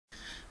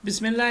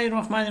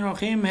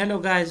Bismillahirrahmanirrahim. Hello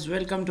guys,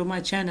 welcome to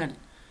my channel.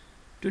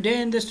 Today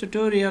in this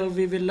tutorial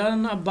we will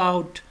learn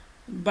about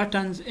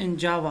buttons in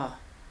Java.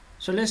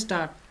 So let's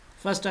start.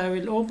 First I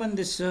will open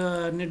this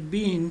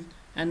netbeans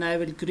and I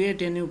will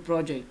create a new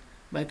project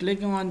by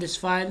clicking on this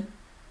file,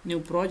 new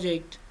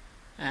project,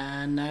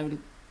 and I will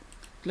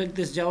click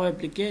this Java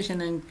application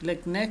and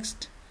click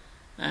next,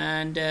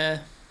 and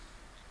here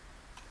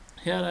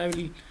I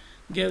will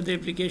give the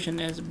application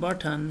as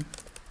button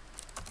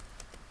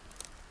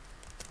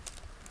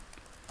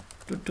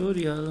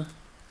tutorial,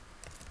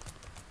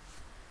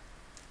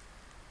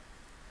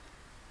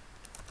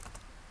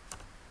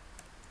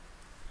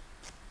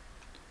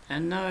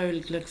 and now I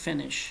will click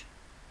finish.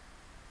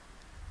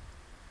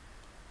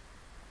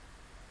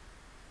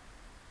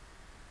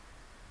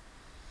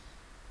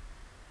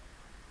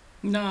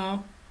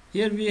 Now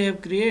here we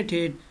have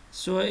created,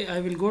 so I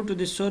will go to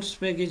the source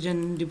package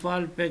and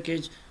default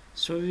package.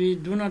 So we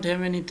do not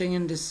have anything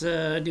in this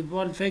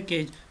default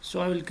package, so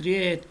I will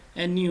create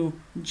a new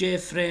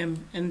jframe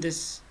in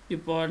this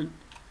default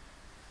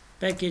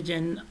package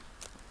and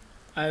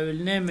I will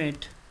name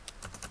it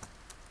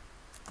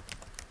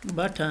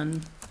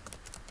button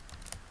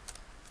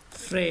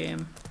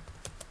frame.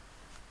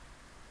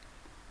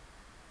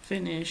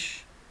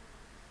 Finish.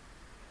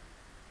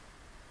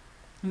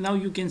 Now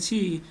you can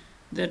see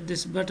that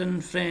this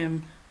button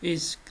frame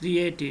is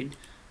created.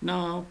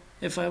 Now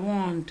if I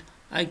want,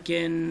 I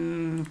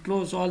can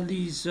close all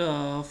these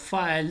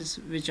files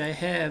which I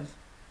have.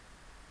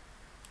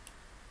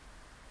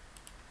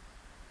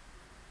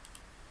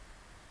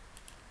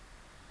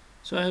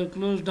 So I will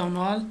close down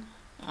all.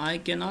 I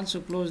can also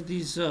close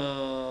these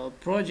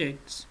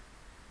projects.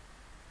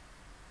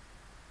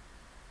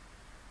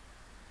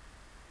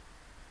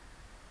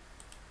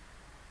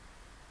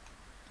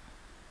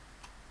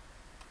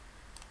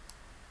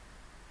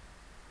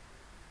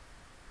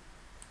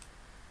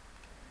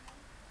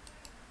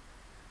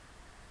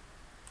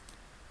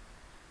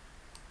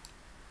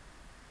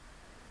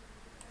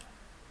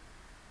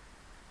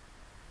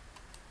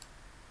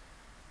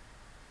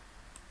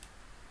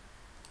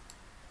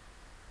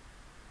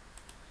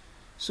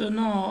 So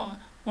now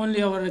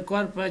only our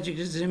required project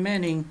is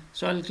remaining,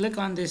 so I'll click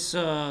on this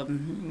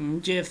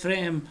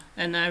JFrame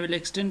and I will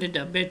extend it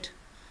a bit.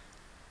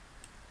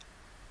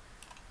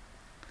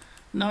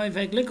 Now if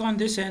I click on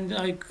this and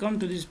I come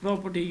to this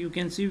property, you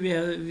can see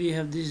we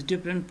have these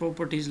different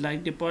properties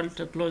like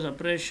default close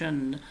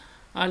operation,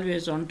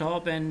 always on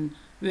top, and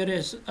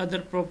various other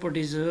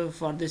properties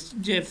for this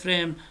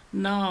JFrame.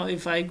 Now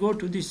if I go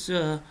to this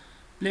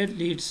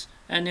platelets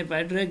and if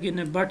I drag in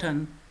a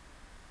button,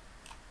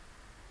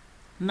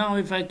 now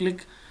if I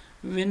click,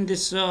 when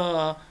this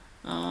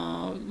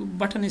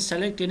button is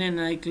selected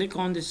and I click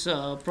on this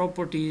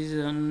properties,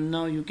 and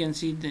now you can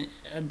see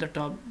at the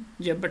top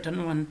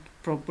JButton 1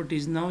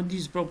 properties. Now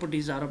these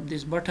properties are of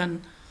this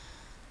button.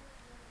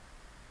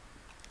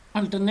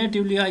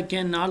 Alternatively, I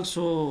can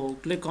also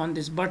click on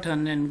this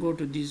button and go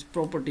to these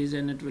properties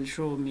and it will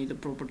show me the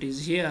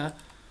properties here.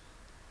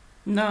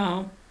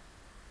 Now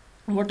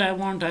what I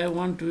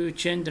want to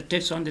change the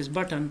text on this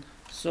button,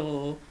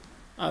 so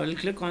I will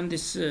click on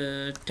this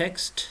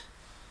text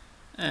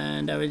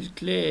and I will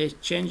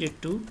change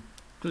it to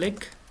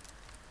click.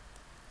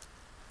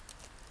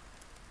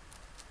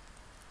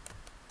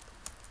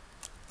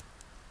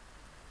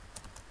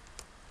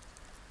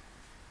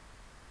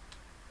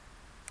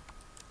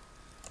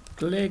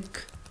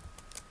 Click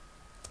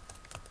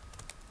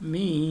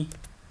me,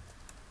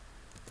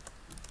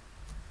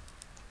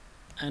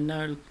 and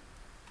I'll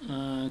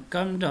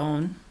come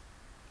down,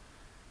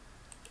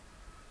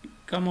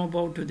 come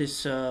about to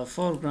this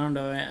foreground,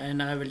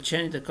 and I will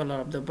change the color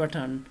of the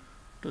button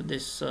to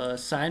this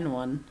cyan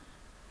one.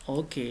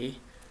 Okay,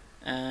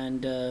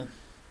 and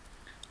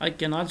I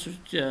can also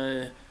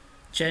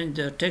change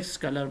the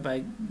text color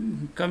by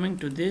coming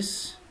to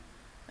this,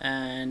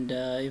 and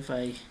if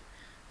I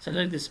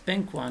select this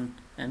pink one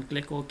and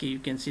click OK, you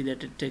can see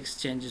that the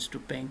text changes to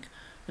pink.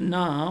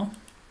 Now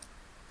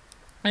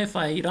if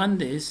I run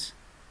this,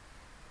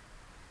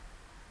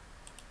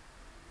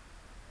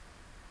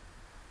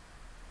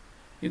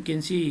 you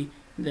can see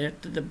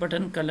that the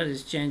button color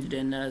is changed,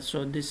 and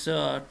so this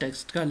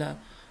text color.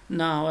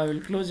 Now I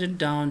will close it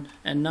down,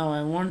 and now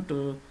I want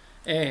to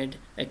add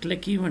a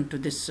click event to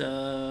this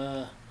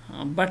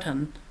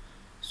button.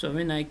 So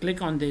when I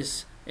click on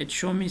this, it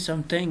show me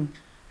something.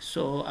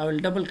 So I will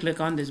double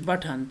click on this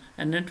button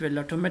and it will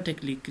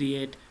automatically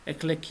create a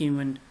click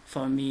event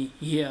for me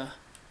here.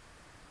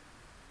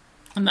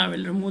 And I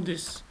will remove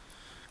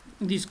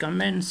these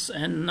comments,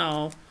 and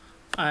now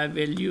I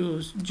will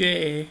use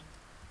J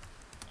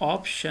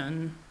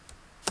option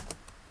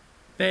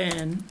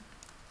pen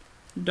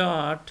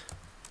dot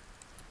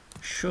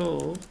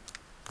show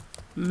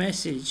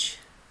message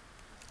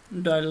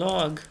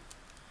dialog,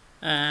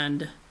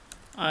 and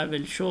I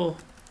will show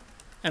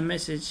a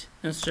message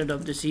instead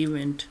of this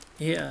event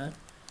here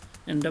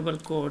in double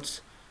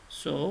quotes.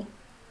 So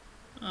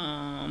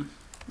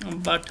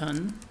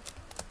button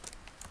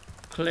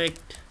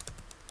clicked,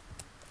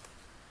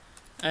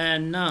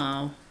 and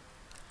now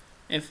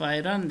if I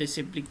run this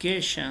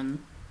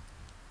application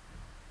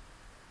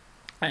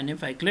and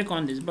if I click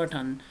on this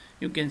button,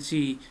 you can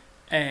see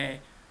a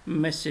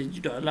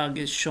message dialog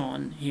is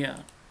shown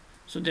here.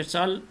 So that's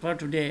all for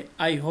today.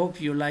 I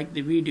hope you like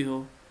the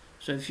video.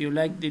 So if you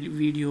like the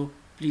video,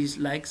 please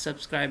like,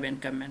 subscribe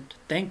and comment.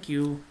 Thank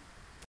you.